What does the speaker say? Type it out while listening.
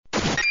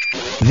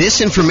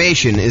This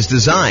information is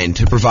designed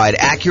to provide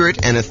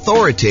accurate and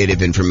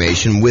authoritative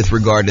information with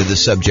regard to the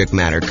subject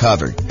matter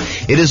covered.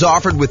 It is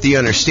offered with the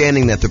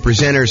understanding that the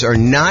presenters are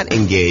not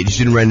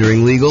engaged in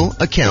rendering legal,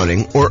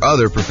 accounting, or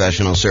other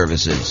professional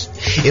services.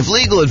 If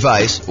legal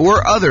advice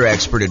or other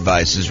expert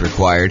advice is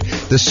required,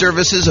 the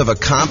services of a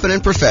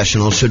competent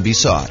professional should be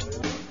sought.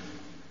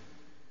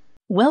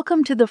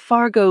 Welcome to the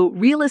Fargo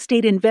Real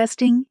Estate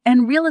Investing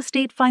and Real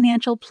Estate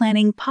Financial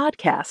Planning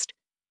podcast.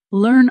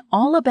 Learn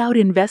all about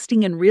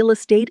investing in real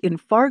estate in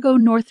Fargo,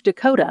 North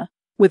Dakota,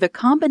 with a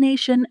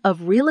combination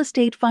of real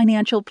estate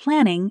financial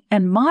planning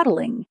and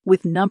modeling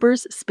with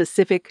numbers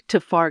specific to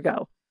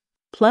Fargo,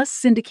 plus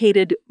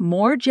syndicated,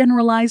 more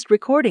generalized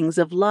recordings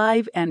of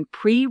live and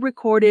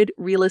pre-recorded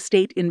real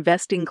estate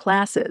investing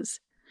classes.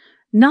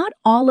 Not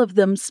all of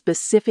them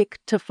specific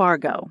to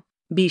Fargo.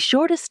 Be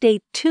sure to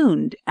stay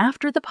tuned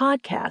after the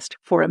podcast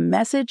for a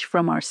message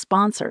from our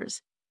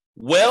sponsors.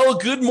 Well,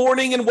 good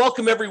morning and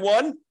welcome,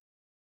 everyone.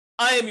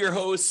 I am your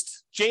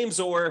host, James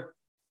Orr,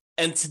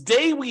 and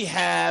today we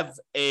have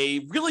a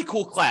really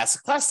cool class,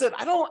 a class that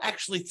I don't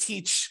actually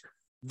teach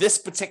this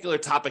particular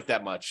topic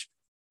that much.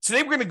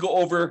 Today we're going to go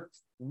over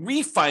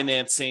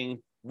refinancing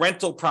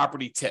rental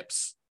property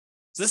tips.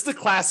 So this is the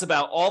class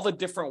about all the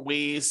different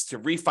ways to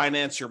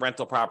refinance your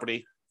rental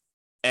property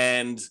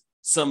and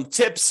some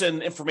tips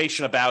and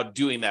information about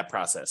doing that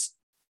process.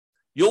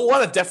 You'll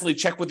want to definitely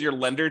check with your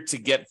lender to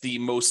get the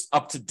most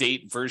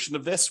up-to-date version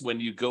of this when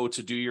you go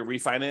to do your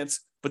refinance.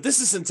 But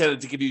this is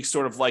intended to give you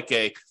sort of like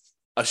a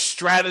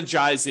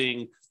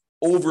strategizing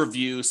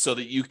overview so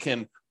that you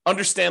can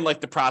understand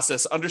like the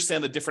process,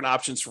 understand the different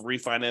options for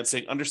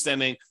refinancing,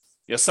 understanding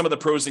some of the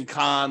pros and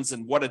cons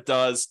and what it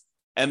does,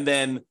 and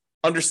then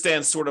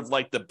understand sort of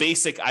like the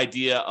basic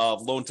idea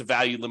of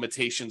loan-to-value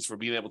limitations for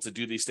being able to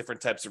do these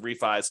different types of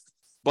refis.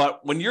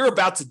 But when you're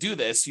about to do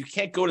this, you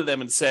can't go to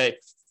them and say,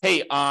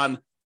 hey, on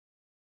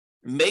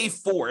May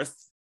 4th,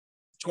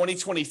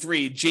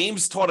 2023,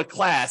 James taught a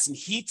class and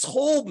he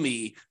told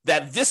me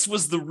that this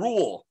was the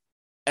rule.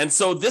 And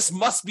so this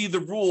must be the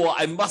rule.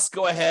 I must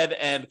go ahead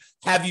and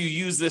have you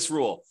use this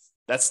rule.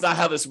 That's not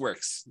how this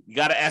works. You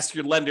got to ask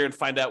your lender and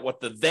find out what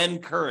the then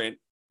current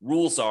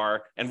rules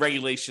are and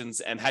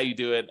regulations and how you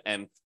do it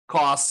and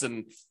costs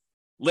and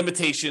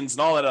limitations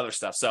and all that other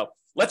stuff. So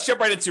let's jump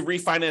right into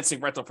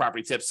refinancing rental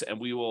property tips and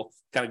we will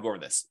kind of go over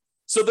this.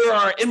 So there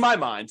are, in my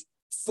mind,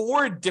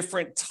 4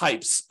 different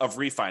types of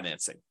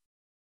refinancing.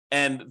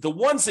 And the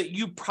ones that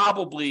you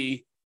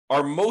probably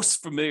are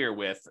most familiar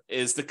with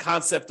is the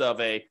concept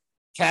of a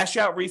cash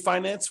out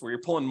refinance where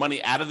you're pulling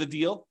money out of the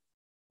deal,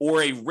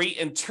 or a rate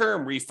and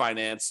term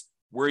refinance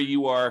where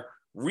you are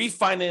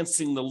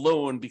refinancing the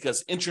loan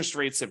because interest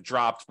rates have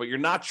dropped, but you're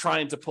not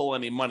trying to pull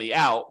any money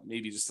out,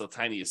 maybe just the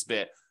tiniest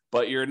bit,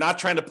 but you're not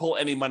trying to pull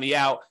any money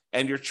out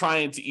and you're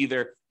trying to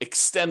either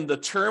extend the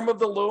term of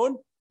the loan.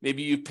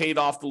 Maybe you've paid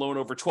off the loan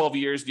over 12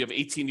 years, you have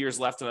 18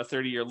 years left on a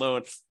 30-year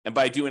loan, and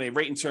by doing a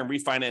rate and term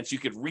refinance, you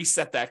could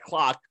reset that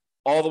clock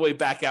all the way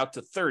back out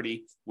to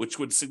 30, which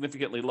would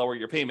significantly lower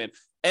your payment.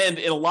 And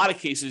in a lot of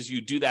cases, you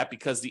do that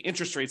because the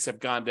interest rates have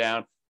gone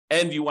down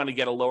and you want to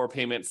get a lower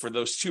payment for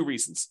those 2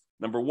 reasons.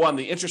 Number 1,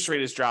 the interest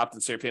rate has dropped,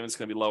 and so your payment's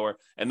going to be lower.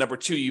 And number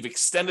 2, you've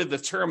extended the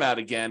term out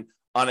again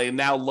on a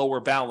now lower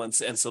balance,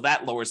 and so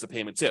that lowers the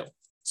payment too.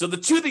 So the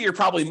 2 that you're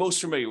probably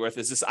most familiar with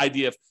is this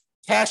idea of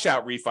cash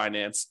out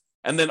refinance,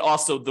 and then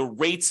also the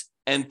rate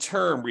and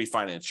term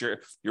refinance. You're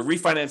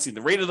refinancing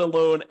the rate of the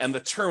loan and the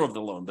term of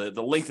the loan,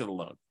 the length of the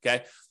loan,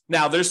 okay?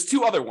 Now, there's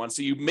 2 other ones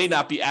that you may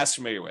not be as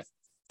familiar with.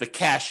 The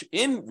cash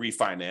in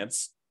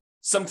refinance.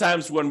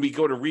 Sometimes when we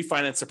go to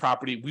refinance a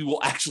property, we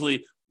will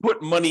actually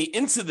put money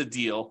into the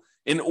deal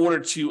in order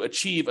to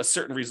achieve a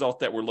certain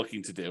result that we're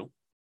looking to do,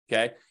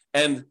 okay?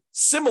 And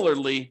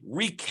similarly,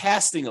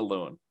 recasting a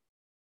loan.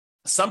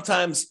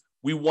 Sometimes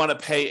we want to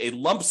pay a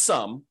lump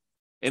sum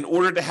in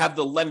order to have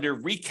the lender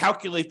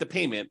recalculate the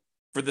payment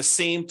for the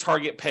same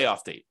target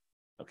payoff date,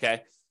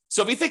 okay?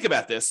 So if you think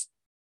about this,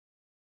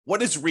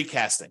 what is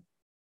recasting?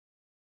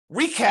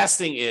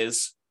 Recasting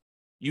is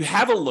you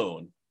have a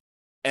loan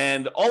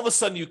and all of a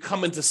sudden you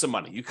come into some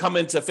money. You come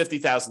into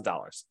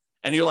 $50,000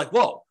 and you're like,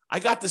 whoa, I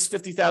got this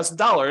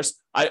 $50,000.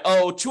 I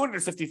owe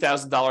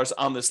 $250,000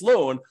 on this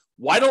loan.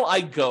 Why don't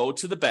I go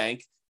to the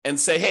bank and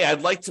say, hey,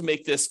 I'd like to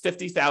make this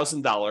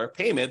 $50,000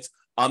 payment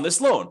on this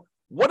loan?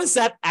 What does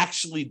that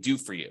actually do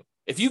for you?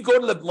 If you go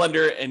to the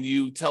lender and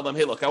you tell them,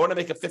 hey, look, I want to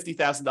make a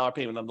 $50,000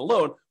 payment on the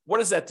loan, what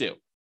does that do?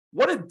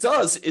 What it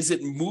does is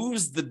it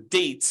moves the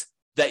date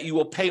that you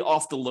will pay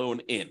off the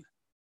loan in.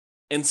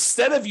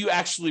 Instead of you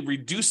actually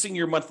reducing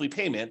your monthly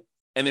payment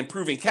and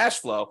improving cash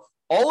flow,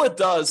 all it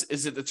does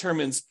is it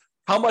determines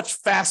how much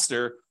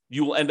faster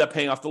you will end up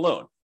paying off the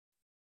loan.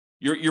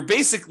 You're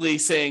basically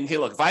saying, hey,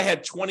 look, if I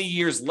had 20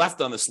 years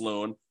left on this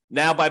loan,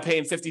 now by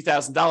paying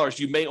 $50,000,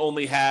 you may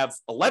only have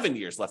 11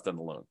 years left on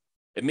the loan.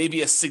 It may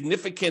be a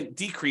significant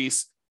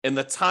decrease in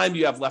the time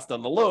you have left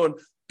on the loan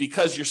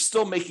because you're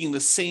still making the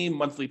same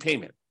monthly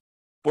payment.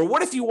 But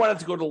what if you wanted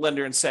to go to the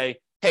lender and say,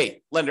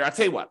 hey, lender, I'll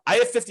tell you what, I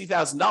have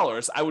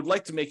 $50,000. I would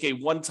like to make a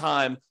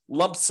one-time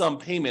lump sum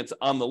payment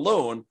on the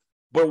loan.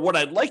 But what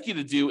I'd like you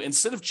to do,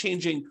 instead of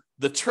changing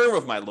the term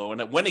of my loan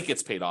and when it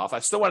gets paid off, I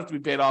still want it to be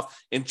paid off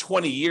in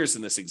 20 years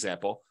in this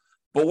example.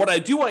 But what I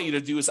do want you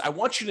to do is I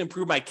want you to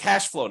improve my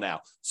cash flow now.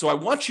 So I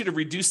want you to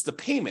reduce the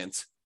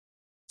payment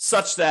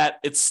such that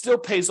it still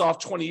pays off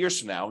 20 years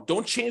from now.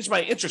 Don't change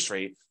my interest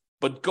rate,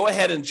 but go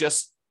ahead and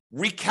just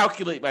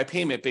recalculate my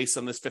payment based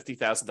on this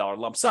 $50,000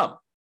 lump sum.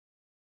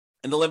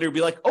 And the lender would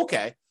be like,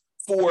 okay,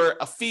 for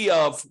a fee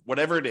of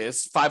whatever it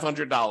is,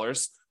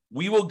 $500,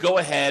 we will go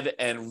ahead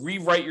and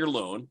rewrite your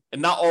loan.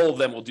 And not all of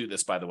them will do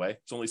this, by the way.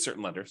 It's only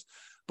certain lenders.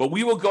 But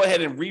we will go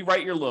ahead and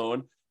rewrite your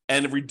loan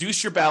and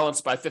reduce your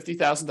balance by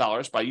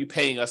 $50,000 by you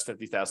paying us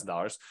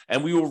 $50,000.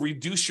 And we will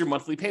reduce your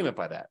monthly payment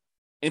by that.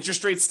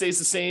 Interest rate stays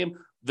the same.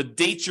 The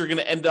date you're going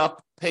to end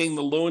up paying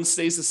the loan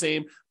stays the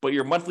same, but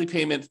your monthly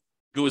payment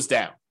goes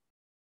down.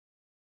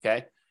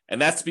 Okay?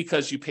 And that's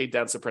because you paid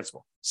down some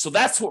principal. So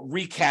that's what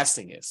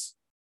recasting is.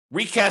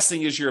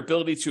 Recasting is your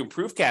ability to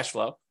improve cash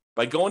flow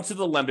by going to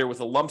the lender with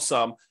a lump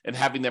sum and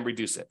having them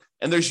reduce it.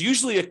 And there's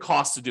usually a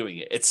cost to doing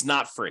it. It's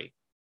not free.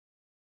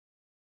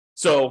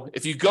 So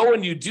if you go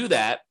and you do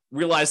that,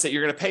 realize that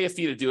you're going to pay a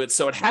fee to do it.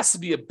 So it has to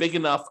be a big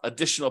enough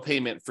additional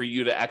payment for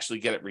you to actually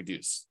get it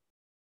reduced.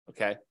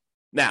 Okay.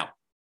 Now,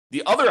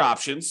 the other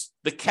options,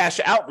 the cash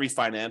out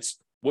refinance,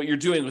 what you're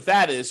doing with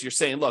that is you're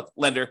saying, look,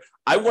 lender,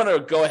 I want to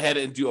go ahead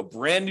and do a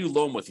brand new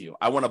loan with you.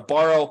 I want to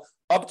borrow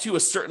up to a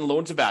certain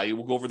loan to value.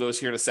 We'll go over those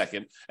here in a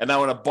second. And I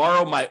want to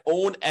borrow my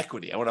own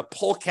equity. I want to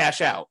pull cash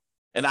out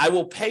and I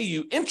will pay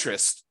you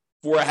interest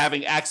for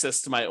having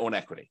access to my own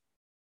equity.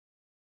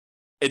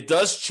 It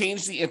does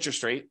change the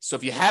interest rate. So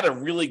if you had a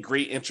really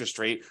great interest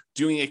rate,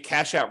 doing a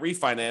cash out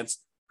refinance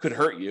could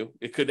hurt you.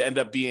 It could end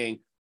up being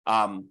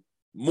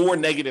more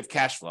negative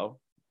cash flow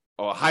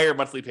or a higher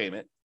monthly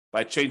payment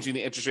by changing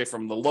the interest rate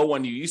from the low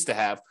one you used to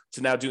have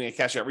to now doing a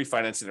cash out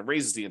refinance, and it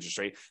raises the interest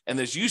rate. And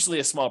there's usually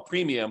a small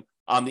premium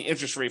on the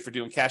interest rate for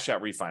doing cash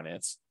out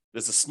refinance.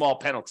 There's a small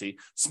penalty,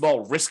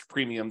 small risk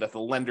premium that the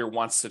lender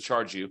wants to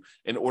charge you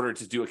in order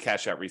to do a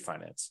cash out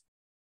refinance.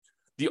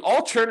 The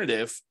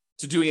alternative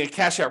to doing a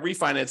cash out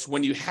refinance,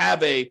 when you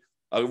have a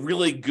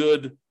really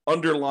good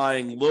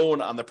underlying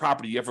loan on the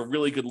property, you have a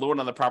really good loan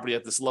on the property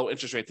at this low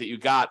interest rate that you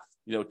got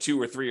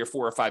 2 or 3 or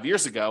 4 or 5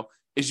 years ago,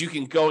 is you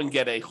can go and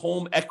get a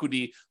home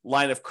equity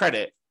line of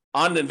credit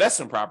on an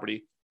investment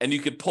property, and you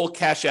could pull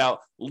cash out,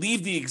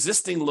 leave the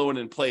existing loan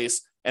in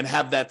place, and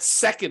have that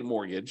second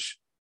mortgage,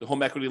 the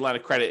home equity line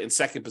of credit, in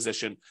second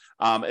position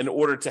in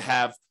order to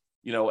have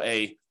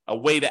a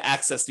way to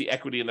access the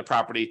equity in the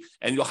property.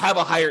 And you'll have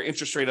a higher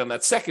interest rate on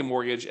that second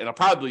mortgage, and it'll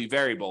probably be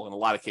variable in a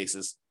lot of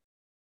cases.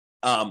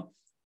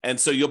 And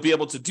so you'll be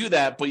able to do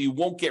that, but you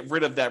won't get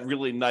rid of that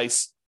really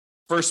nice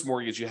first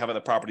mortgage you have on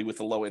the property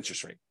with a low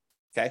interest rate.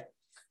 Okay.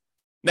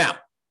 Now,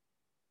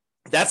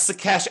 that's the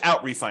cash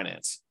out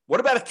refinance. What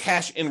about a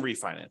cash in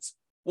refinance?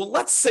 Well,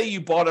 let's say you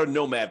bought a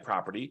nomad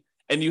property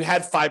and you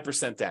had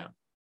 5% down,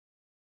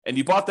 and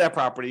you bought that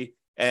property,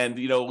 and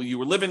you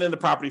were living in the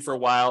property for a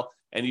while,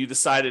 and you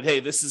decided,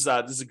 hey, this is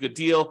a good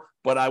deal,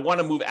 but I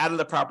want to move out of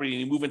the property, and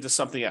you move into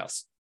something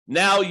else.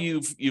 Now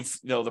you've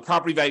the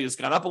property value has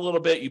gone up a little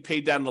bit. You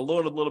paid down the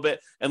loan a little bit,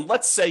 and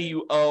let's say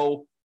you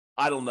owe,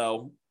 I don't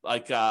know,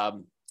 like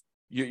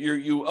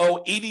you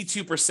owe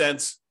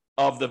 82%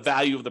 of the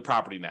value of the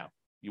property now.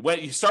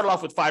 You started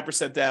off with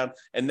 5% down,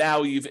 and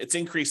now it's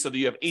increased so that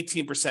you have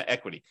 18%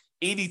 equity,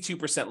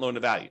 82% loan to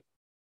value.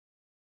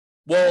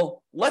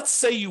 Well, let's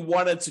say you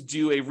wanted to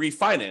do a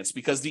refinance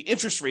because the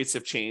interest rates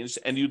have changed,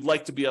 and you'd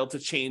like to be able to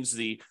change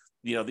the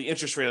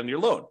interest rate on your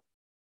loan.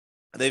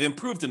 They've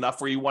improved enough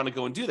where you want to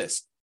go and do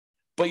this,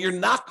 but you're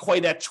not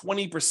quite at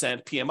 20%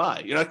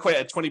 PMI. You're not quite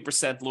at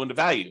 20% loan to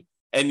value,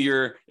 and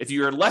if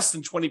you're less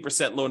than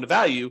 20% loan to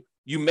value,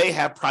 you may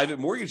have private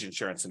mortgage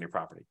insurance on your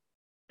property.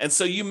 And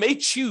so you may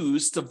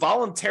choose to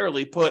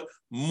voluntarily put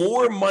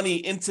more money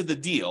into the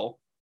deal,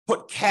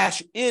 put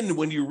cash in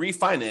when you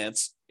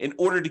refinance in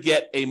order to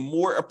get a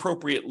more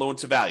appropriate loan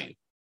to value,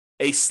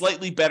 a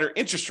slightly better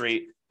interest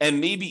rate,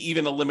 and maybe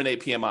even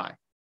eliminate PMI.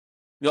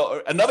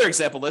 Another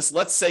example of this,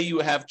 let's say you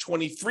have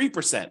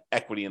 23%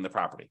 equity in the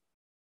property.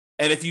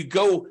 And if you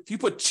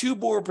put 2%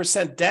 more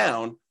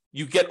down,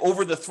 you get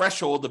over the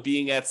threshold of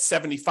being at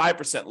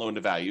 75% loan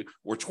to value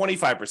or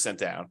 25%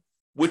 down,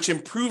 which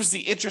improves the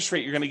interest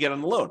rate you're going to get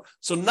on the loan.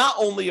 So not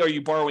only are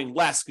you borrowing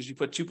less because you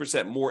put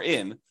 2% more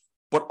in,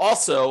 but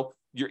also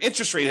your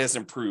interest rate has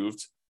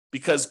improved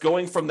because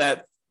going from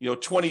that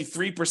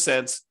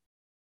 23%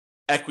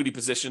 equity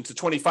position to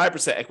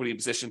 25% equity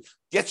position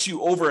gets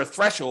you over a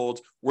threshold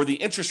where the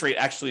interest rate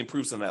actually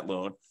improves on that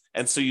loan.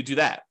 And so you do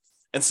that.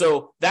 And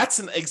so that's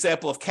an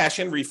example of cash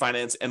in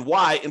refinance, and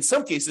why in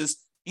some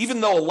cases,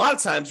 even though a lot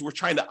of times we're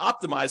trying to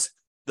optimize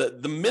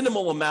the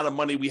minimal amount of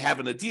money we have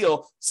in a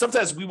deal,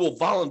 sometimes we will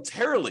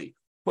voluntarily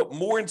put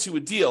more into a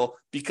deal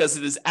because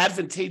it is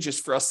advantageous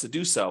for us to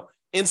do so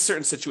in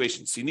certain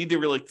situations. So you need to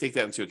really take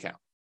that into account.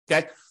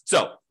 Okay.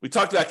 So we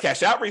talked about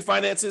cash out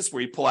refinances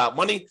where you pull out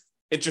money.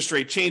 interest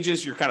rate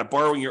changes, you're kind of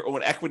borrowing your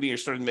own equity, you're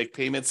starting to make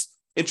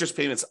interest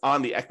payments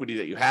on the equity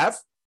that you have.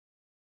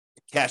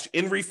 Cash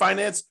in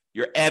refinance,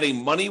 you're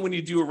adding money when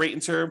you do a rate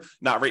and term,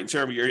 not rate and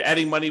term, you're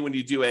adding money when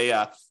you do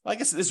I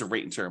guess it is a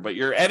rate and term, but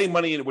you're adding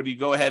money when you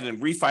go ahead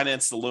and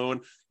refinance the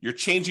loan. You're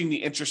changing the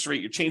interest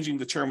rate, you're changing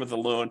the term of the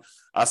loan.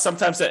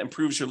 Sometimes that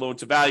improves your loan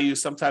to value.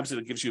 Sometimes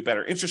it gives you a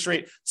better interest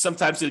rate.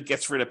 Sometimes it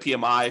gets rid of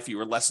PMI if you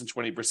were less than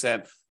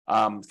 20%,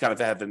 kind of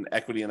have an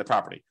equity in the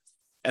property.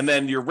 And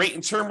then your rate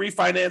and term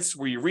refinance,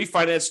 where you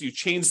refinance, you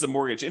change the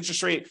mortgage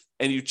interest rate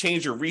and you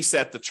change or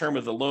reset the term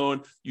of the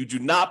loan. You do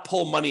not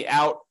pull money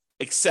out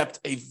except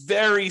a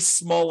very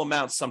small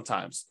amount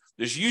sometimes.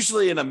 There's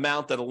usually an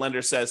amount that a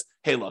lender says,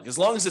 hey, look, as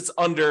long as it's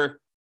under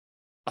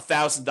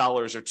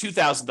 $1,000 or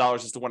 $2,000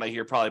 is the one I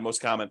hear probably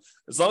most common.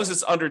 As long as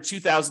it's under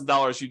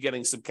 $2,000, you're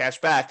getting some cash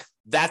back,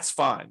 that's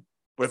fine.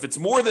 But if it's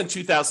more than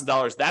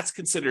 $2,000, that's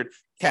considered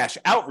cash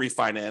out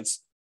refinance,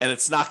 and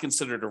it's not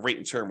considered a rate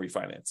and term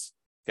refinance,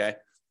 okay?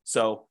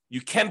 So you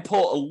can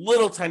pull a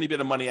little tiny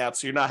bit of money out,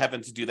 so you're not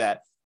having to do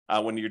that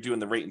when you're doing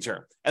the rate and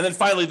term. And then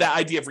finally, that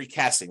idea of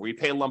recasting, where you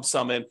pay a lump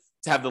sum in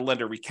to have the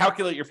lender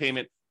recalculate your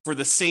payment for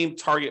the same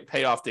target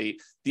payoff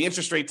date. The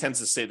interest rate tends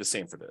to stay the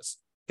same for this.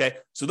 Okay,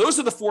 so those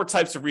are the 4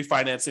 types of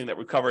refinancing that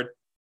we covered.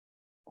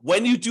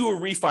 When you do a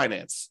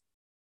refinance,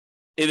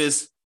 it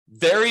is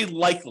very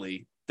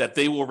likely that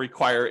they will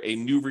require a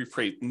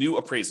new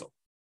appraisal.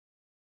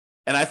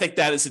 And I think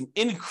that is an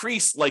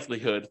increased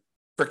likelihood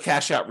for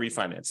cash out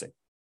refinancing.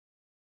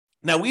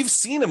 Now, we've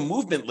seen a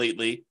movement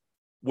lately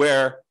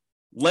where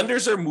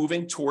lenders are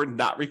moving toward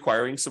not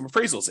requiring some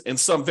appraisals in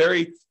some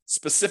very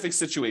specific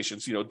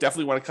situations.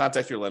 Definitely want to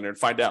contact your lender and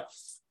find out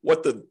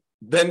what the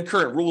then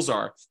current rules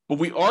are. But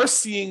we are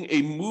seeing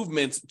a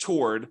movement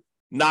toward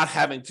not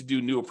having to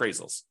do new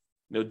appraisals,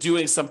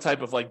 doing some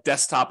type of like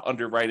desktop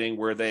underwriting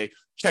where they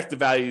check the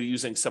value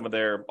using some of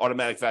their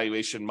automatic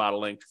valuation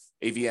modeling,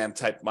 AVM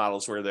type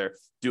models where they're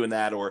doing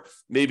that. Or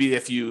maybe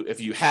if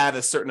you had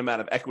a certain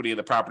amount of equity in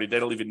the property, they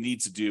don't even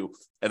need to do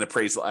an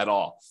appraisal at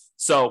all.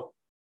 So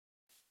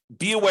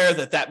be aware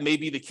that may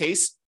be the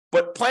case,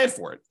 but plan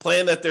for it.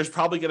 Plan that there's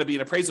probably going to be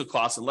an appraisal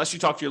cost unless you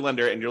talk to your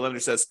lender and your lender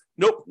says,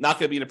 nope, not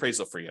going to be an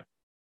appraisal for you.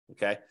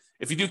 Okay.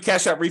 If you do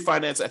cash out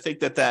refinance, I think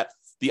that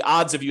the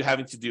odds of you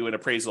having to do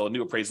a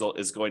new appraisal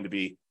is going to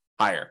be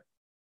higher.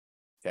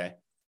 Okay.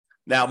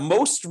 Now,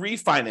 most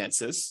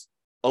refinances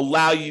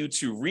allow you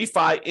to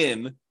refi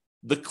in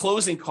the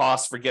closing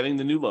costs for getting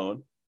the new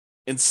loan.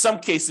 In some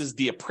cases,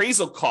 the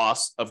appraisal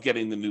costs of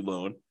getting the new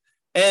loan.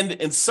 And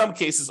in some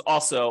cases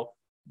also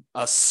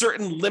a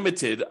certain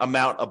limited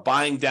amount of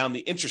buying down the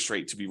interest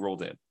rate to be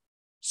rolled in.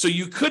 So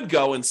you could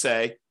go and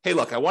say, hey,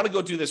 look, I want to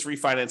go do this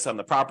refinance on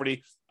the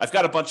property. I've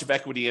got a bunch of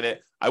equity in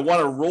it. I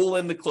want to roll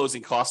in the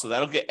closing costs, so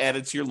that'll get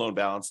added to your loan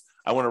balance.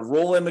 I want to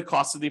roll in the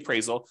cost of the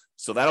appraisal,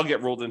 so that'll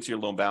get rolled into your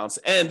loan balance.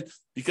 And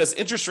because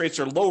interest rates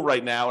are low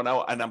right now,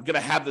 and I'm going to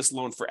have this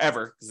loan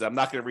forever because I'm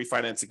not going to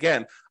refinance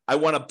again, I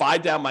want to buy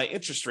down my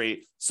interest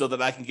rate so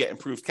that I can get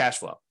improved cash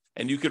flow.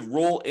 And you could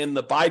roll in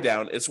the buy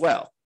down as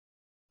well.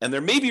 And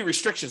there may be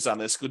restrictions on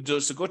this,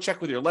 so go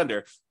check with your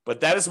lender.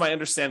 But that is my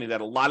understanding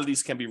that a lot of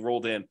these can be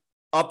rolled in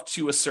up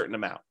to a certain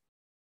amount.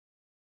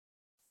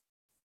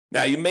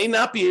 Now, you may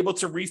not be able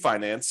to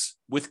refinance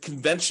with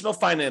conventional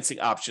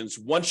financing options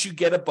once you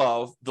get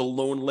above the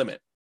loan limit.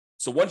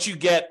 So once you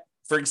get,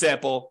 for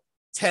example,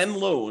 10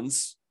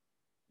 loans,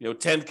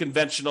 10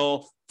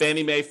 conventional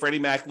Fannie Mae, Freddie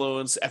Mac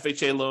loans,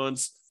 FHA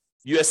loans,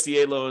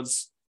 USDA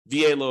loans,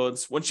 VA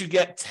loans, once you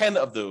get 10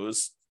 of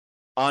those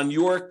on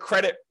your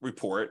credit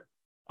report,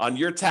 on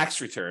your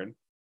tax return,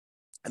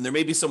 and there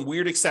may be some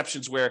weird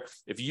exceptions where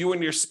if you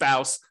and your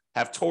spouse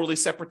have totally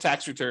separate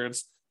tax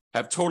returns,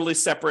 have totally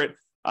separate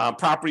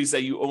properties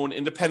that you own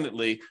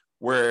independently,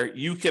 where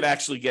you can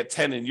actually get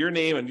 10 in your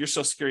name and your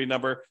social security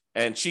number,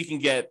 and she can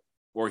get,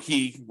 or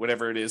he,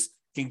 whatever it is,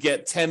 can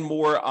get 10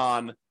 more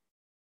on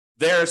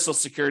their social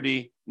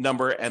security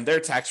number and their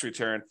tax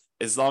return,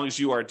 as long as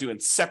you are doing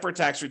separate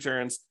tax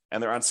returns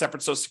and they're on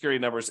separate social security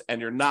numbers and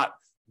you're not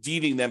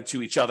deeding them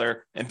to each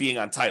other and being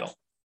on title.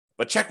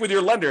 But check with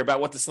your lender about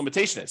what this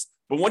limitation is.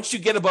 But once you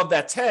get above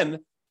that 10,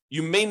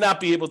 you may not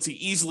be able to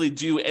easily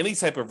do any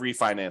type of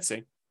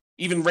refinancing,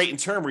 even rate and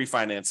term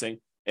refinancing,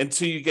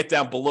 until you get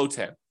down below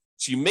 10.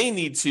 So you may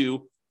need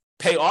to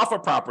pay off a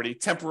property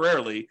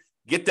temporarily,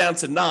 get down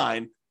to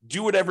 9,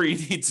 do whatever you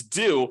need to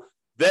do,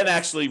 then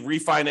actually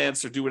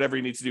refinance or do whatever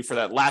you need to do for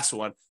that last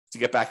one to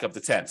get back up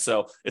to 10.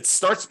 So it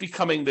starts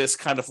becoming this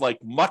kind of like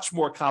much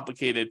more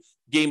complicated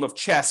game of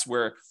chess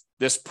where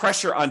there's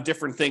pressure on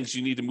different things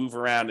you need to move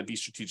around and be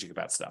strategic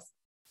about stuff.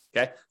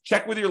 Okay.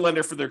 Check with your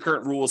lender for their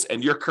current rules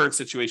and your current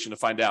situation to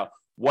find out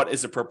what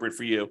is appropriate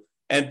for you,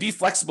 and be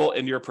flexible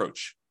in your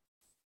approach.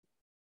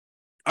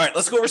 All right,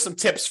 let's go over some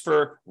tips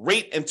for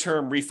rate and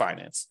term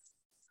refinance.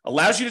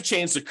 Allows you to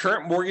change the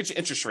current mortgage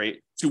interest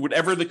rate to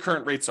whatever the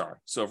current rates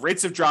are. So if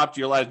rates have dropped,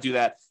 you're allowed to do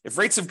that. If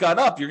rates have gone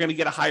up, you're going to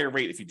get a higher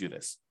rate if you do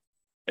this.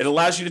 It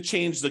allows you to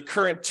change the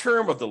current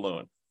term of the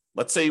loan.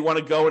 Let's say you want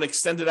to go and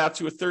extend it out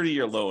to a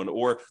 30-year loan,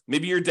 or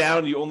maybe you're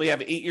down, you only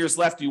have 8 years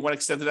left, you want to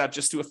extend it out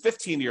just to a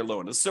 15-year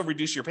loan. It'll still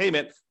reduce your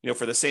payment,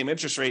 for the same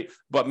interest rate,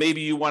 but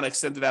maybe you want to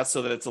extend it out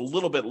so that it's a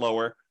little bit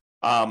lower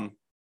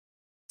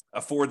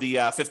for the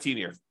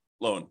 15-year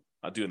loan,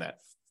 doing that.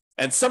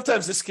 And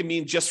sometimes this can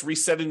mean just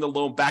resetting the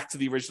loan back to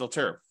the original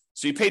term.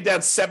 So you paid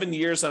down 7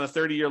 years on a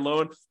 30-year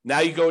loan.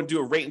 Now you go and do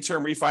a rate and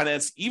term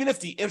refinance. Even if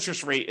the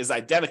interest rate is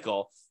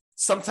identical,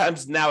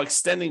 sometimes now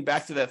extending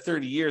back to that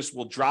 30 years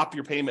will drop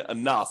your payment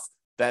enough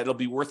that it'll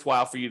be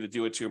worthwhile for you to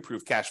do it to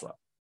improve cash flow.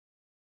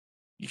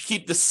 You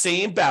keep the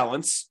same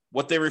balance,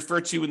 what they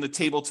refer to in the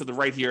table to the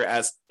right here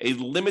as a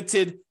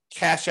limited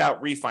cash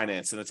out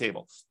refinance in the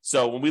table.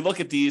 So when we look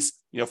at these,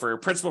 for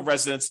principal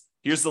residence,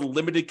 here's the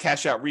limited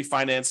cash out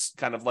refinance,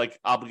 kind of like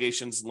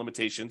obligations and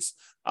limitations.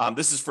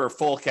 This is for a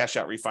full cash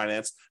out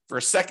refinance. For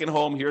a second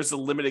home, here's the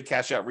limited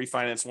cash out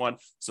refinance one.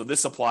 So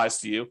this applies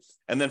to you.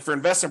 And then for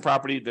investment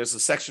property, there's a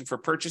section for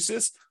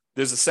purchases.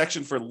 There's a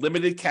section for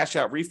limited cash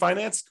out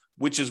refinance,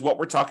 which is what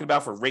we're talking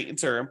about for rate and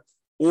term.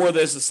 Or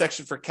there's a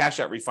section for cash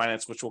out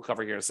refinance, which we'll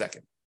cover here in a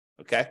second.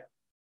 Okay.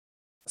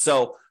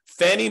 So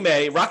Fannie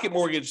Mae, Rocket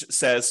Mortgage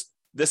says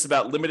this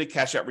about limited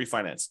cash out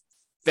refinance.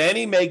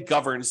 Fannie Mae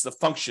governs the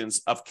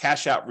functions of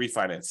cash out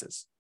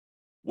refinances.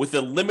 With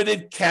a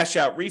limited cash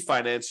out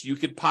refinance, you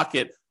could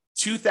pocket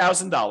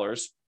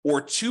 $2,000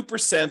 or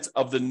 2%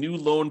 of the new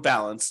loan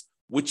balance,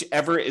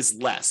 whichever is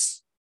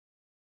less.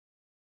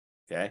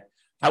 Okay.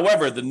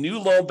 However, the new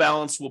loan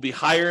balance will be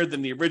higher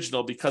than the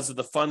original because of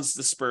the funds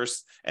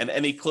dispersed and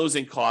any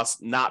closing costs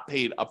not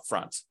paid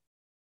upfront.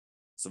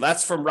 So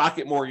that's from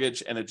Rocket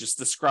Mortgage, and it just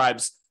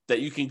describes that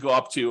you can go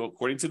up to,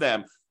 according to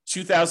them,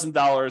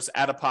 $2,000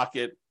 out of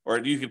pocket, or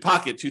you can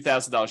pocket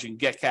 $2,000. You can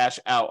get cash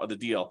out of the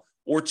deal,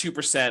 or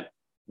 2%,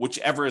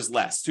 whichever is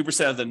less,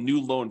 2% of the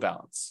new loan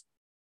balance.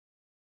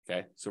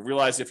 Okay, so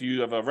realize if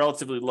you have a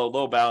relatively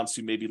low balance,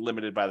 you may be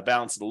limited by the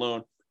balance of the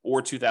loan,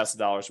 or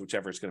 $2,000,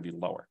 whichever is going to be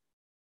lower.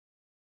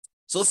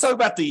 So let's talk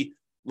about the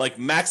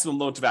maximum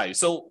loan to value.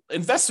 So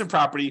investment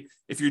property,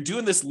 if you're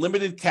doing this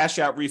limited cash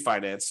out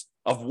refinance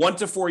of 1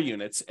 to 4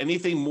 units,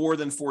 anything more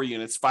than 4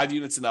 units, 5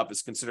 units and up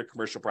is considered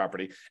commercial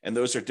property. And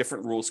those are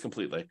different rules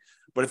completely.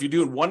 But if you're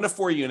doing 1 to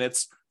 4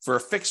 units for a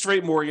fixed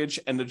rate mortgage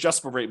and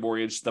adjustable rate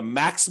mortgage, the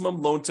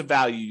maximum loan to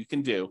value you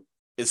can do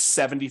is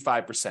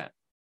 75%.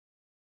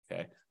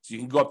 Okay. So you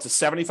can go up to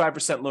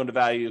 75% loan to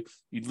value.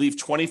 You'd leave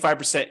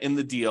 25% in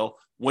the deal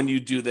when you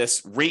do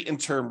this rate and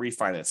term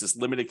refinance, this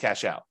limited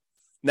cash out.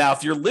 Now,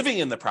 if you're living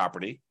in the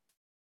property,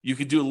 you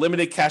could do a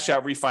limited cash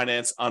out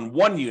refinance on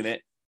 1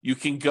 unit. You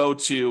can go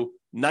to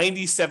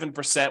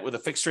 97% with a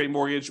fixed rate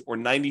mortgage or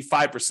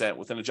 95%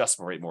 with an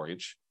adjustable rate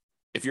mortgage.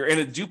 If you're in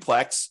a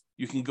duplex,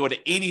 you can go to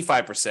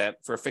 85%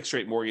 for a fixed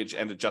rate mortgage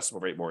and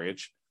adjustable rate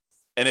mortgage.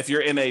 And if you're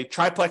in a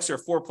triplex or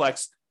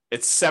fourplex,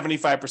 it's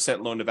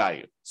 75% loan to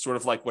value, sort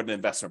of like what an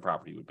investment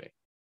property would be.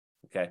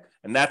 Okay.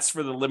 And that's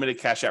for the limited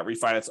cash out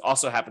refinance.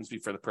 Also happens to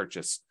be for the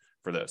purchase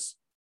for those.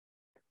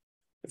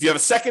 If you have a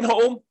second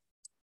home,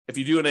 if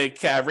you're doing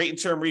a rate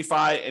and term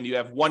refi and you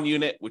have 1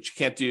 unit, which you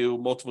can't do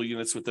multiple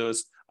units with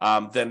those,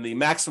 then the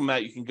maximum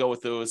amount you can go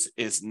with those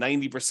is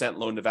 90%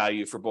 loan to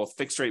value for both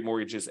fixed rate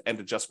mortgages and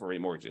adjustable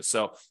rate mortgages.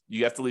 So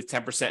you have to leave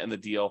 10% in the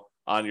deal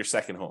on your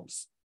second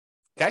homes.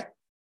 Okay.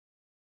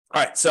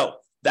 All right. So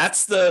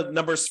that's the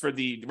numbers for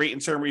the rate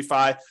and term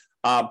refi.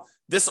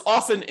 This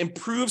often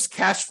improves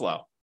cash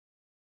flow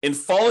in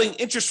falling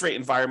interest rate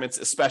environments,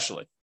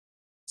 especially.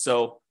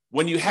 So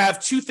when you have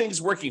 2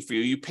 things working for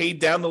you, you paid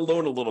down the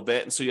loan a little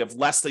bit, and so you have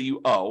less that you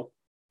owe,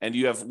 and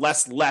you have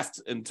less left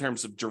in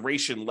terms of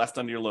duration left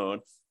on your loan.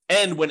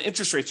 And when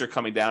interest rates are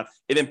coming down,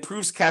 it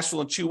improves cash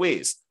flow in 2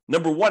 ways.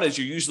 Number one is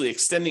you're usually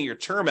extending your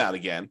term out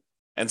again,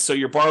 and so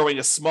you're borrowing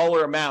a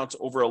smaller amount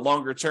over a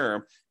longer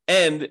term.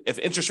 And if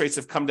interest rates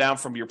have come down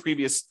from your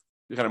previous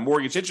kind of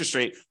mortgage interest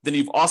rate, then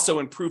you've also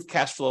improved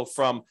cash flow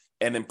from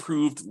an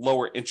improved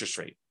lower interest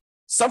rate.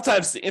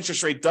 Sometimes the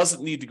interest rate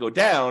doesn't need to go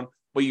down,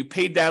 but you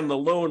paid down the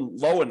loan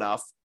low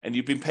enough and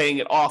you've been paying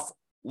it off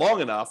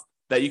long enough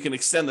that you can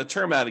extend the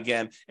term out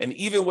again. And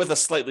even with a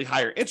slightly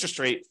higher interest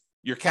rate,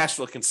 your cash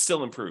flow can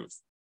still improve.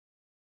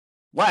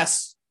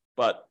 Less,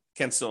 but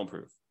can still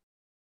improve.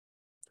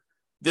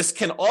 This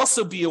can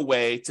also be a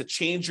way to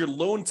change your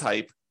loan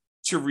type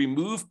to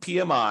remove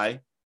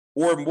PMI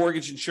or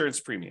mortgage insurance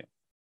premium.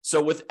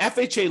 So with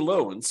FHA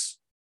loans,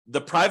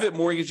 the private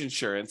mortgage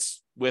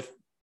insurance with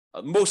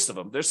most of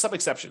them, there's some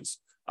exceptions,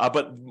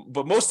 but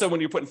most of them,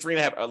 when you're putting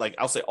 3.5%,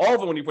 I'll say all of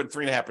them, when you're putting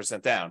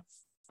 3.5% down,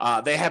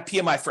 they have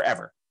PMI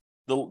forever.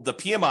 The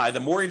PMI, the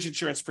mortgage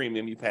insurance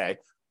premium you pay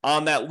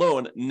on that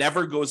loan,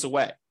 never goes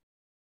away.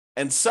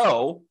 And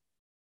so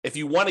if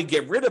you want to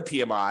get rid of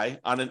PMI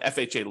on an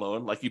FHA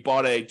loan, like you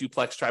bought a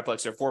duplex,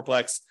 triplex, or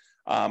fourplex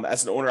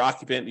as an owner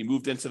occupant, you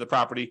moved into the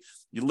property,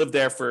 you lived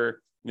there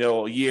for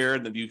a year,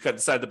 and then you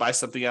decided to buy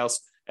something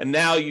else, and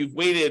now you've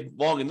waited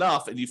long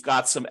enough and you've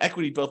got some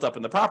equity built up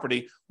in the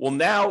property. Well,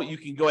 now you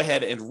can go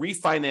ahead and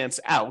refinance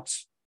out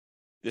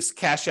this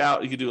cash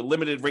out. You can do a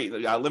limited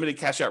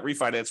cash out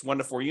refinance, 1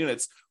 to 4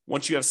 units,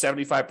 once you have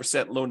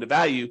 75% loan to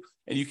value,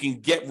 and you can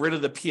get rid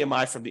of the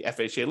PMI from the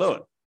FHA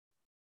loan.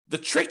 The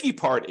tricky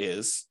part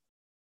is,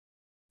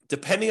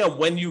 depending on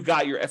when you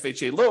got your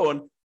FHA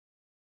loan,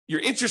 your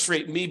interest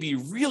rate may be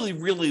really,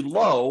 really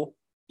low,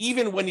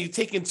 even when you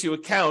take into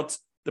account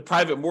the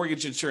private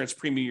mortgage insurance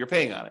premium you're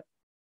paying on it.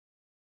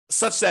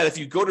 Such that if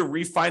you go to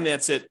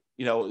refinance it,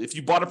 if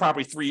you bought a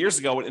property 3 years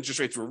ago when interest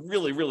rates were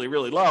really, really,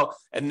 really low,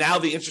 and now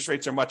the interest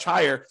rates are much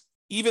higher,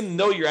 even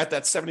though you're at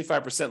that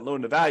 75%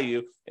 loan to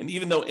value, and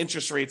even though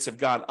interest rates have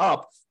gone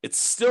up, it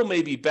still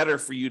may be better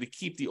for you to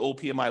keep the old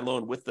PMI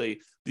loan with the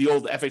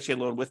old FHA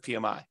loan with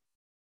PMI.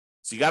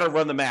 So you got to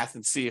run the math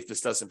and see if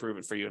this does improve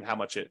it for you and how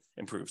much it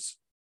improves.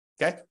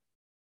 Okay?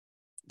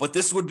 But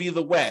this would be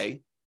the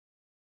way,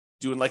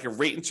 doing like a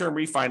rate and term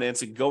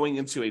refinancing, going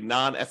into a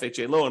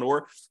non-FHA loan,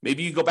 or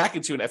maybe you go back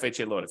into an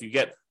FHA loan. If you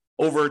get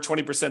over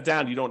 20%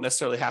 down, you don't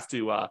necessarily have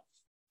to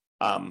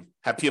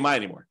have PMI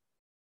anymore.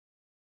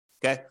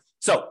 Okay?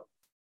 So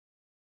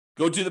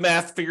go do the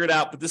math, figure it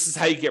out, but this is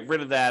how you get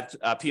rid of that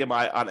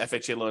PMI on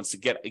FHA loans to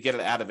get it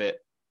out of it,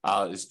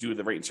 is do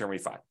the rate and term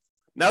refi.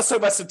 Now let's talk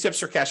about some tips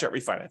for cash out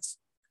refinance.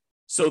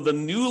 So the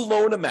new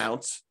loan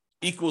amount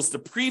equals the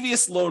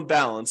previous loan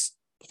balance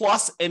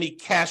plus any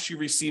cash you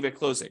receive at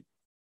closing.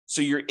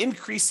 So you're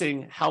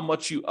increasing how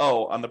much you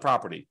owe on the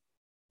property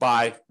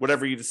by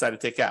whatever you decide to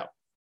take out.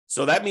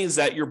 So that means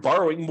that you're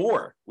borrowing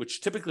more, which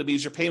typically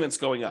means your payment's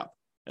going up,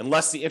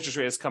 unless the interest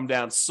rate has come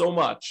down so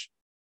much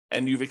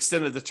and you've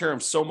extended the term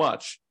so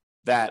much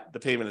that the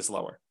payment is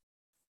lower.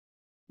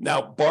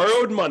 Now,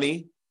 borrowed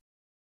money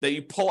that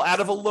you pull out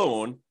of a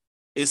loan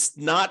is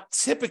not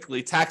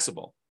typically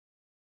taxable,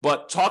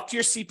 but talk to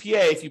your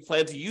CPA if you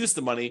plan to use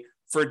the money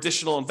for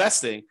additional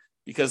investing,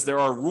 because there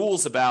are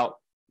rules about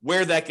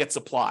where that gets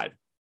applied.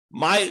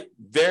 My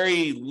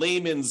very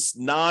layman's,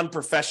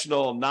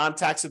 non-professional,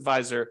 non-tax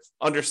advisor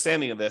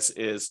understanding of this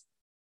is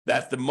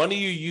that the money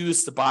you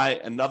use to buy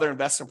another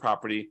investment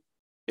property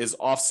is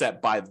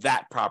offset by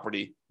that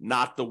property,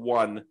 not the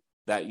one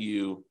that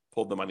you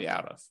pulled the money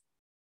out of.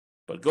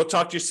 But go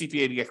talk to your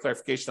CPA to get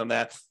clarification on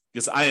that,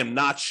 because I am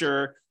not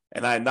sure,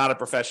 and I am not a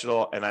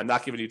professional, and I'm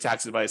not giving you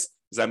tax advice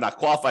because I'm not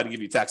qualified to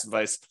give you tax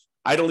advice.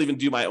 I don't even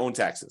do my own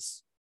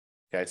taxes.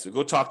 Okay, so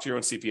go talk to your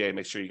own CPA and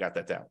make sure you got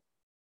that down.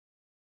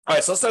 All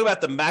right, so let's talk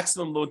about the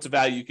maximum loan to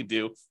value you can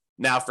do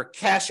now for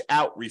cash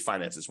out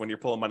refinances when you're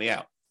pulling money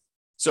out.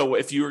 So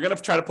if you were going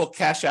to try to pull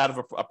cash out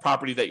of a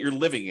property that you're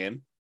living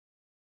in,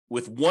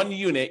 with one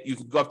unit, you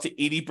can go up to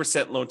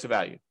 80% loan to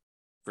value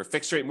for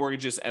fixed rate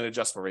mortgages and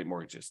adjustable rate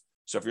mortgages.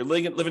 So if you're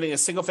living in a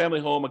single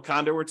family home, a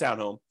condo or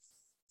townhome,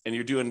 and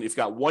you've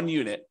got one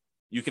unit,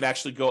 you can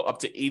actually go up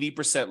to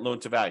 80% loan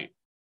to value.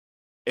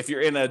 If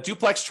you're in a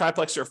duplex,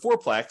 triplex, or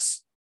fourplex,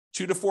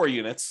 2 to 4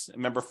 units,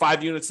 remember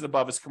 5 units and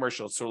above is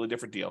commercial, it's a totally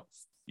different deal.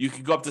 You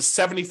can go up to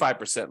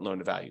 75% loan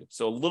to value.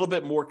 So a little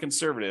bit more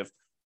conservative.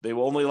 They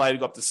will only allow you to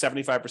go up to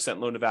 75%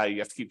 loan to value. You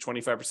have to keep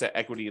 25%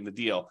 equity in the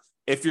deal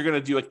if you're going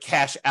to do a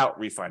cash out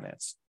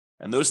refinance.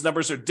 And those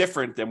numbers are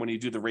different than when you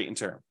do the rate and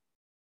term.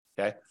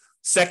 Okay.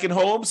 Second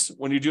homes,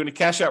 when you're doing a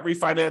cash out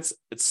refinance,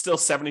 it's still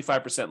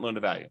 75% loan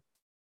to value.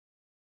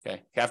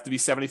 Okay. You have to be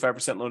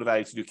 75% loan to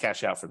value to do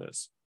cash out for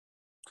those.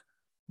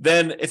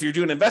 Then if you're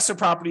doing investment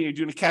property, you're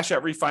doing a cash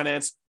out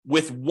refinance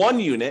with one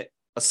unit,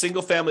 a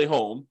single family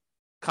home,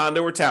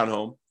 condo or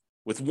townhome,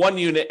 with one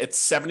unit, it's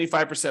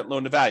 75%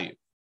 loan to value.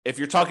 If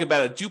you're talking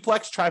about a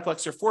duplex,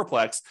 triplex, or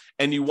fourplex,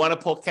 and you want to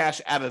pull cash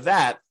out of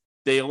that,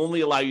 they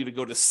only allow you to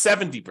go to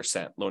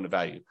 70% loan to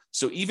value.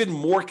 So even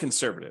more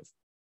conservative.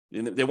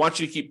 They want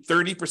you to keep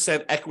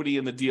 30% equity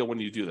in the deal when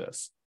you do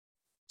this.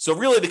 So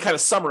really, to kind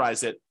of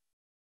summarize it,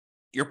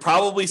 you're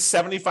probably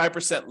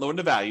 75% loan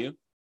to value,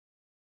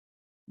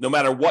 no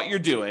matter what you're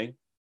doing,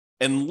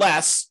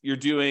 unless you're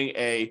doing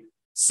a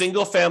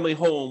single family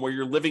home where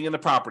you're living in the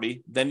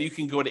property, then you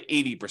can go to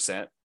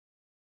 80%.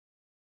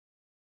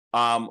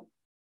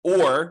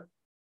 Or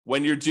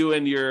when you're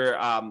doing your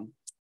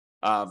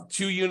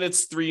 2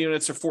 units, 3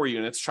 units, or 4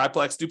 units,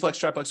 triplex, duplex,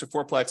 triplex, or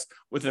fourplex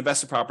with an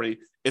investment property,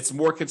 it's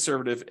more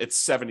conservative.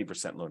 It's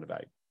 70% loan to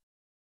value.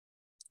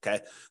 Okay.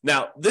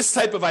 Now, this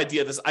type of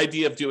idea, this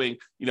idea of doing,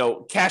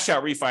 cash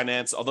out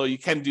refinance, although you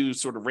can do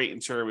sort of rate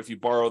and term if you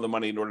borrow the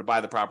money in order to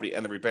buy the property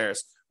and the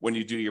repairs when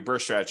you do your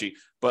burst strategy.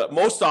 But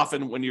most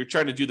often when you're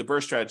trying to do the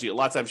burst strategy, a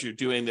lot of times you're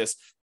doing this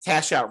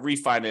cash out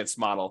refinance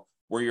model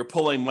where you're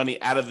pulling money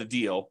out of the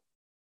deal.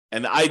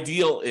 And the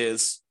ideal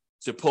is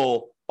to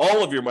pull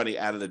all of your money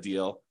out of the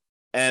deal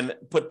and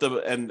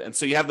and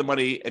so you have the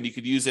money and you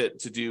could use it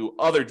to do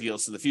other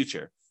deals in the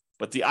future.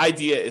 But the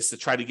idea is to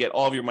try to get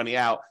all of your money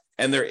out.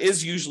 And there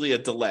is usually a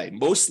delay.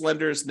 Most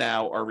lenders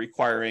now are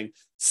requiring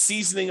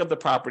seasoning of the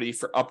property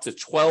for up to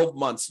 12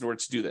 months in order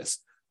to do this.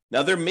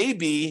 Now, there may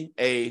be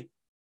a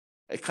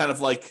kind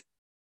of like,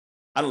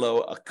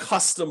 a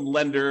custom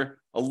lender,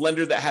 a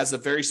lender that has a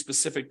very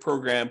specific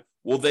program.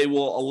 Well, they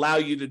will allow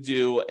you to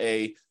do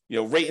a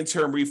rate and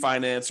term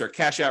refinance or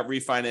cash out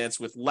refinance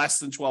with less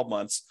than 12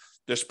 months.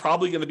 there's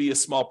probably going to be a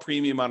small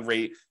premium on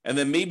rate. And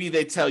then maybe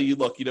they tell you,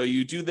 look,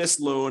 you do this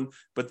loan,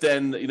 but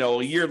then,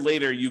 a year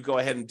later, you go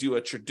ahead and do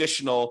a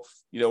traditional,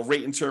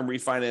 rate and term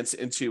refinance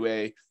into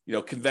a,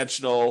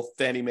 conventional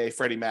Fannie Mae,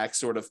 Freddie Mac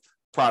sort of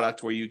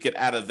product where you get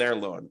out of their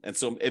loan. And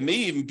so it may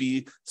even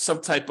be some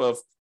type of,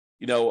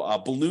 a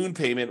balloon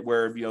payment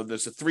where,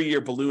 there's a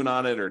 3-year balloon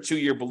on it or a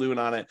 2-year balloon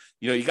on it.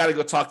 You got to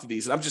go talk to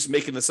these. And I'm just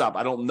making this up.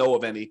 I don't know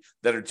of any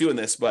that are doing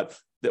this, but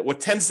what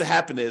tends to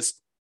happen is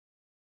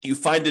you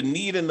find a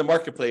need in the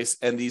marketplace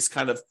and these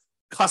kind of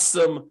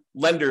custom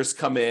lenders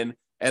come in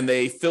and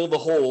they fill the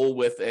hole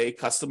with a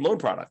custom loan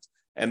product.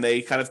 And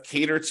they kind of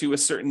cater to a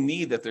certain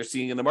need that they're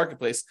seeing in the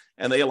marketplace.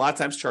 And they a lot of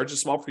times charge a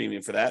small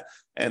premium for that.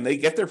 And they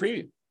get their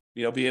premium,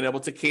 being able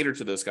to cater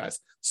to those guys.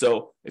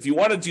 So if you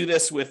want to do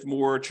this with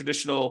more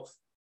traditional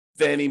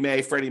Fannie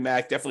Mae, Freddie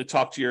Mac, definitely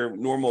talk to your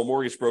normal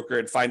mortgage broker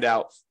and find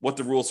out what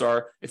the rules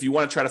are. If you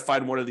want to try to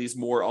find one of these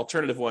more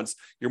alternative ones,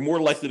 you're more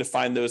likely to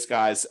find those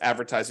guys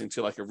advertising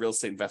to like a real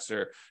estate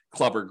investor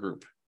club or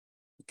group.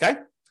 Okay.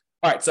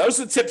 All right. So those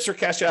are the tips for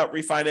cash out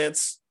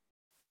refinance.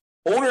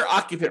 Owner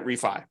occupant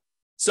refi.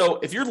 So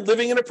if you're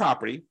living in a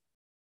property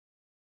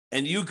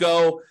and you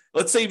go,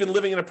 let's say you've been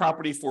living in a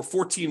property for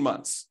 14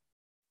 months,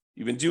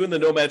 you've been doing the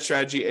nomad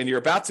strategy and you're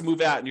about to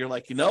move out and you're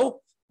like,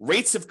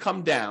 rates have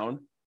come down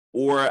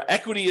or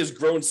equity has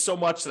grown so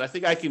much that I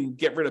think I can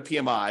get rid of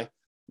PMI.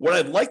 What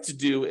I'd like to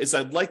do is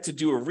I'd like to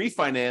do a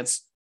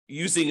refinance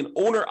using an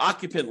owner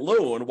occupant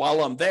loan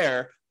while I'm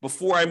there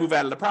before I move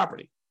out of the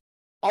property.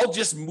 I'll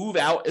just move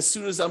out as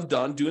soon as I'm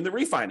done doing the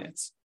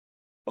refinance.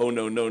 Oh,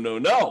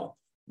 no.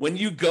 When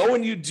you go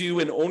and you do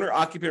an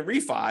owner-occupant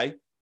refi,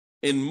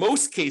 in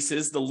most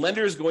cases, the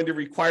lender is going to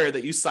require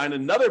that you sign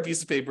another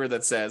piece of paper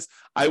that says,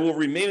 I will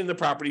remain in the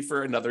property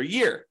for another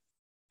year.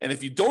 And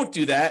if you don't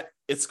do that,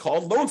 it's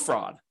called loan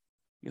fraud.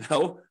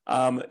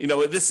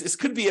 This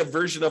could be a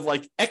version of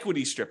like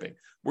equity stripping,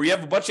 where you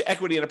have a bunch of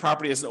equity in a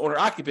property as an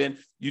owner-occupant,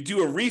 you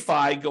do a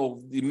refi,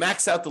 you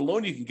max out the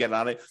loan you can get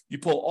on it, you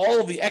pull all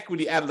of the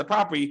equity out of the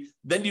property,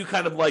 then you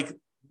kind of like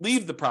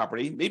leave the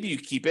property. Maybe you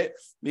keep it.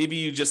 Maybe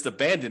you just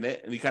abandon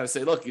it. And you kind of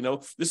say, look,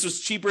 this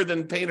was cheaper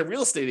than paying a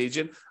real estate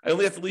agent. I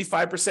only have to leave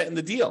 5% in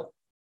the deal.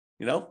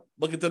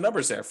 Look at the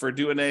numbers there for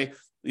doing a,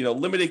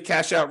 limited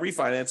cash out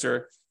refinance,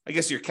 or I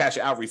guess your cash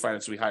out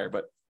refinance will be higher,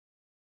 but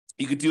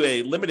you could do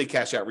a limited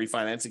cash out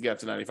refinance and get up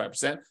to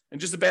 95%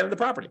 and just abandon the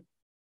property.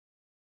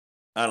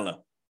 I don't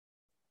know.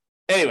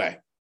 Anyway,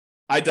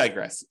 I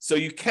digress. So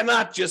you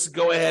cannot just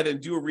go ahead and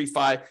do a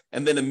refi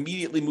and then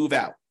immediately move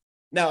out.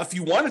 Now, if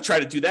you want to try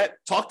to do that,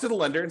 talk to the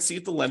lender and see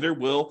if the lender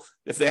will,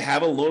 if they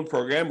have a loan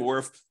program or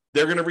if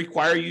they're going to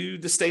require you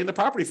to stay in the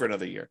property for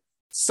another year.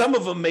 Some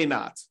of them may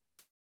not,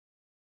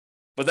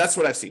 but that's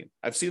what I've seen.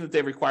 I've seen that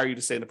they require you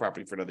to stay in the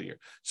property for another year.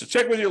 So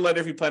check with your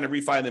lender if you plan to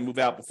refi and then move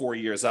out before a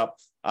year is up.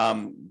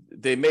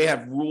 They may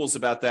have rules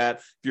about that.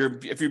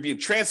 If you're being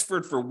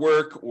transferred for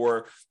work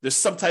or there's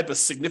some type of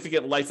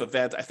significant life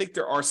event, I think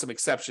there are some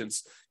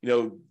exceptions.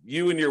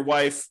 You and your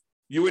wife,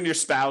 you and your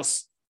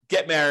spouse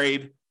get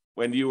married.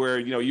 When you were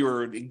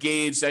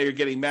engaged, now you're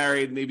getting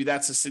married. Maybe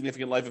that's a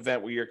significant life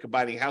event where you're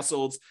combining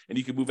households and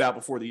you can move out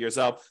before the year's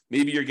up.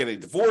 Maybe you're getting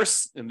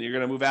divorced and you're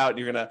going to move out and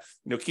you're going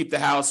to, keep the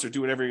house or do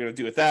whatever you're going to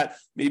do with that.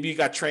 Maybe you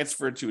got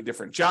transferred to a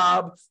different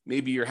job.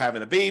 Maybe you're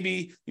having a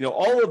baby.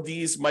 All of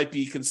these might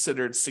be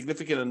considered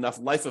significant enough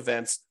life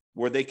events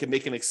where they can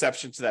make an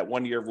exception to that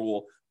 1-year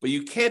rule. But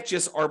you can't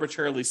just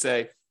arbitrarily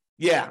say,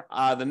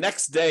 the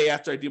next day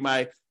after I do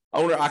my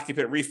owner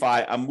occupant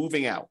refi, I'm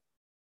moving out.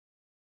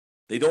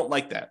 They don't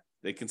like that.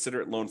 They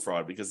consider it loan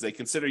fraud because they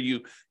consider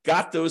you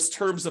got those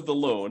terms of the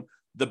loan,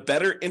 the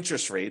better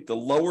interest rate, the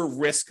lower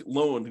risk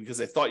loan because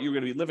they thought you were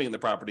going to be living in the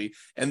property,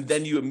 and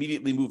then you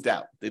immediately moved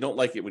out. They don't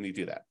like it when you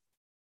do that.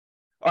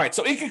 All right,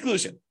 so in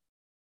conclusion,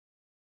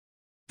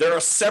 there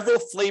are several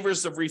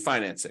flavors of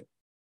refinancing.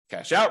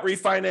 Cash out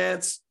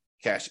refinance,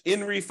 cash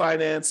in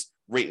refinance,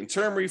 rate and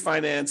term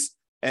refinance,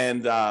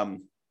 and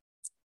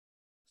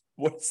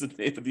what's the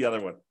name of the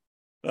other one?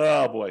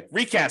 Oh boy,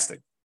 recasting.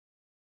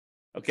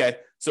 Okay,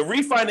 so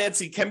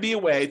refinancing can be a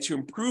way to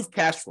improve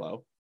cash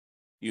flow.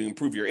 You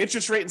improve your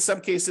interest rate in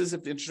some cases.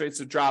 If the interest rates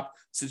have dropped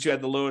since you had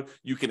the loan,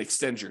 you can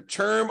extend your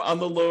term on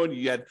the loan.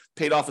 You had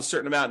paid off a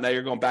certain amount. Now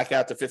you're going back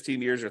out to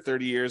 15 years or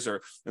 30 years,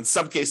 or in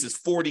some cases,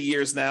 40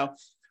 years now.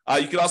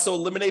 You can also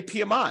eliminate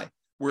PMI,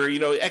 where,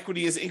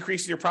 equity is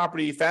increasing your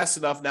property fast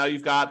enough. Now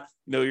you've got,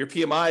 your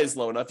PMI is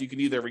low enough. You can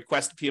either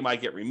request PMI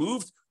get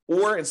removed,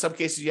 or in some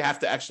cases, you have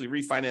to actually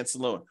refinance the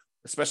loan,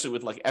 especially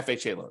with like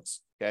FHA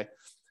loans, okay?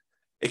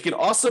 It can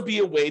also be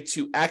a way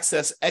to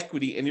access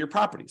equity in your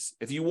properties.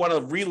 If you want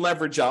to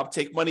re-leverage up,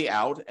 take money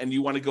out, and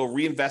you want to go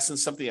reinvest in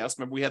something else.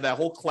 Remember, we had that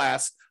whole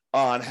class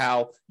on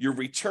how your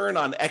return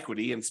on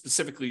equity, and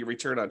specifically your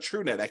return on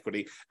true net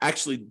equity,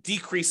 actually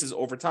decreases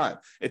over time.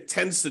 It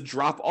tends to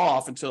drop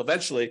off until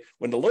eventually,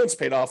 when the loan's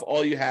paid off,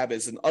 all you have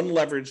is an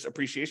unleveraged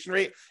appreciation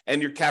rate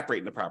and your cap rate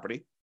in the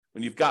property.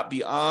 When you've got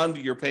beyond,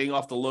 you're paying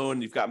off the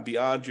loan, you've gotten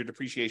beyond your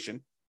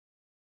depreciation,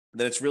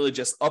 then it's really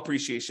just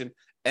appreciation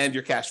and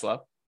your cash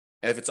flow.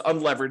 And if it's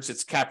unleveraged,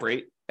 it's cap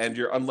rate and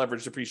your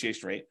unleveraged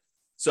depreciation rate.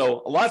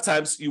 So a lot of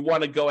times you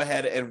want to go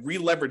ahead and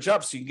re-leverage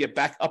up so you can get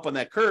back up on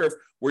that curve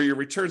where your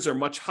returns are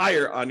much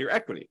higher on your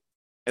equity.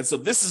 And so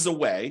this is a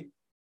way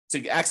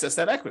to access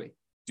that equity,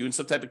 doing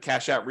some type of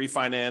cash out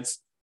refinance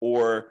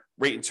or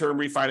rate and term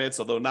refinance,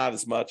 although not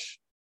as much.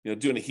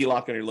 Doing a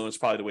HELOC on your loan is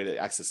probably the way to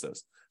access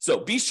those. So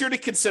be sure to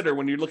consider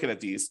when you're looking at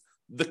these,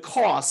 the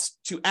cost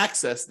to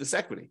access this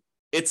equity.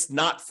 It's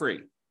not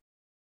free.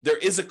 There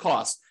is a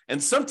cost.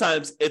 And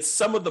sometimes it's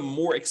some of the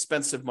more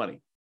expensive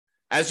money.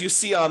 As you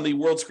see on the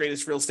World's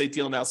Greatest Real Estate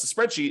Deal Analysis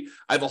spreadsheet,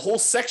 I have a whole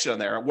section on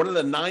there. One of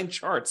the 9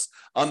 charts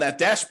on that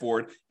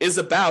dashboard is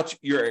about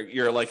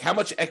your like how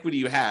much equity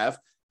you have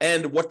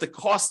and what the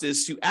cost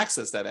is to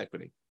access that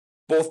equity.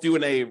 Both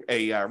doing a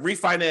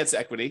refinance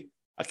equity,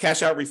 a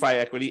cash out refi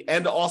equity,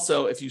 and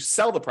also if you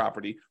sell the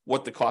property,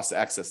 what the cost to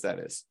access that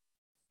is.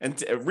 And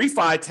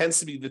refi tends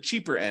to be the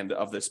cheaper end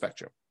of the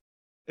spectrum.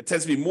 It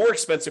tends to be more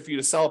expensive for you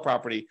to sell a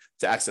property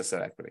to access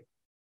that equity.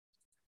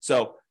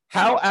 So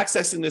how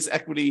accessing this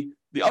equity,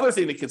 the other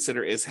thing to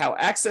consider is how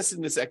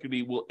accessing this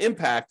equity will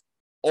impact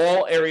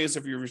all areas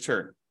of your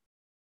return.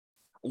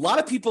 A lot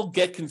of people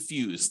get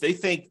confused. They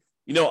think,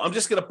 I'm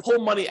just going to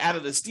pull money out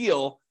of this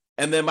deal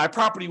and then my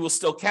property will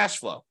still cash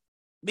flow.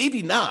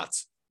 Maybe not.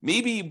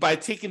 Maybe by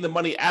taking the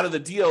money out of the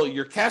deal,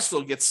 your cash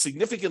flow gets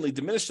significantly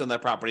diminished on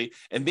that property,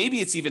 and maybe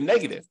it's even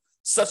negative,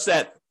 such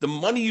that the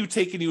money you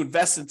take and you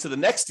invest into the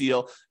next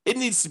deal, it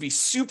needs to be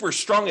super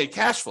strong at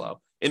cash flow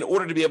in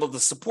order to be able to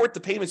support the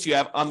payments you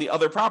have on the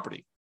other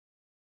property.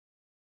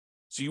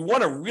 So you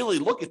want to really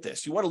look at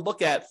this. You want to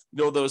look at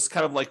those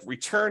kind of like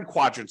return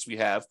quadrants we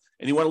have,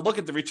 and you want to look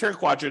at the return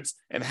quadrants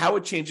and how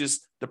it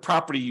changes the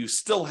property you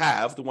still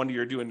have, the one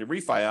you're doing the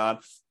refi on,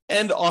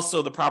 and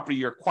also the property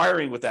you're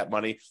acquiring with that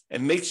money,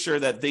 and make sure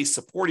that they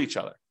support each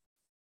other.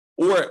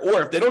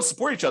 Or if they don't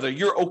support each other,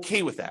 you're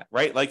okay with that,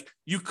 right? Like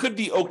you could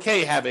be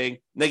okay having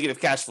negative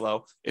cash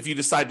flow if you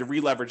decide to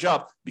re-leverage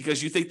up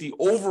because you think the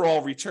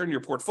overall return in your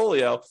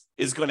portfolio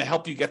is going to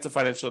help you get to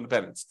financial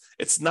independence.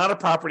 It's not a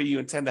property you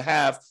intend to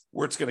have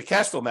where it's going to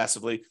cash flow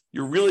massively.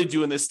 You're really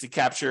doing this to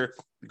capture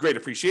the great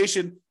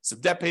appreciation, some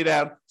debt pay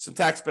down, some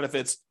tax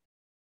benefits,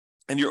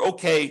 and you're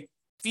okay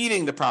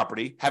feeding the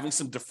property, having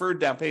some deferred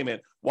down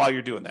payment while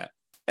you're doing that.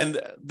 And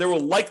there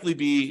will likely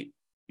be,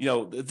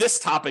 this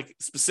topic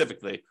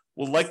specifically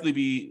will likely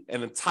be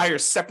an entire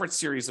separate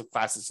series of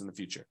classes in the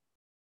future.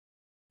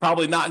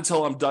 Probably not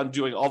until I'm done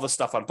doing all the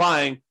stuff on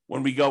buying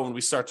when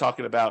we start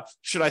talking about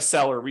should I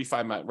sell or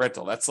refi my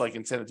rental. That's like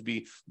intended to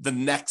be the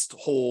next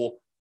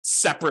whole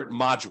separate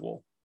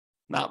module,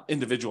 not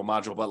individual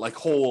module, but like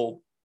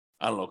whole,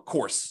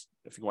 course,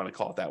 if you want to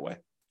call it that way.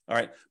 All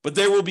right. But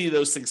there will be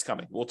those things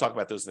coming. We'll talk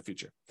about those in the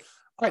future.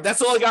 All right.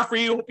 That's all I got for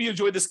you. Hope you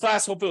enjoyed this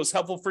class. Hope it was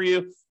helpful for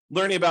you,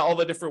 learning about all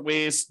the different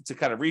ways to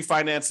kind of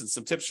refinance and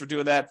some tips for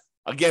doing that.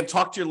 Again,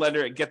 talk to your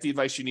lender and get the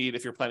advice you need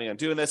if you're planning on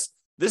doing this.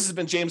 This has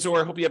been James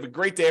Orr. Hope you have a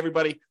great day,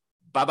 everybody.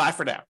 Bye-bye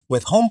for now.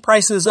 With home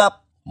prices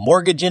up,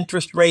 mortgage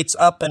interest rates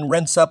up, and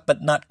rents up,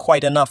 but not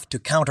quite enough to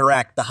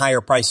counteract the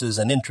higher prices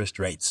and interest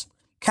rates,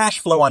 cash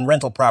flow on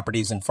rental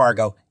properties in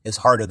Fargo is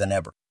harder than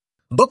ever.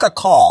 Book a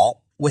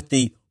call with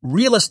the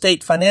Real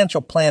Estate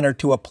Financial Planner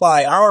to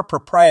apply our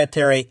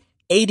proprietary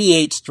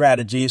 88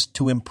 strategies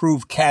to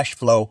improve cash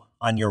flow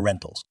on your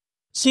rentals.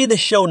 See the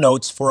show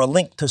notes for a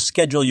link to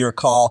schedule your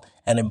call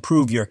and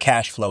improve your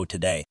cash flow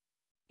today.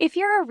 If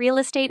you're a real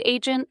estate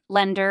agent,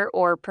 lender,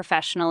 or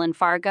professional in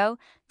Fargo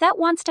that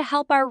wants to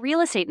help our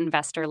real estate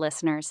investor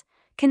listeners,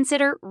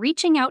 consider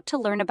reaching out to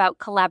learn about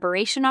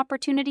collaboration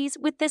opportunities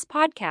with this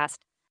podcast.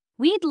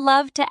 We'd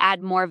love to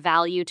add more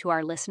value to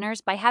our listeners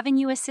by having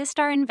you assist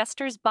our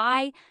investors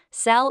buy,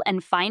 sell,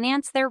 and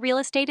finance their real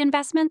estate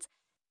investments.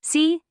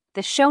 See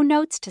the show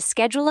notes to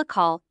schedule a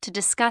call to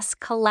discuss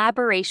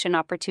collaboration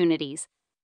opportunities.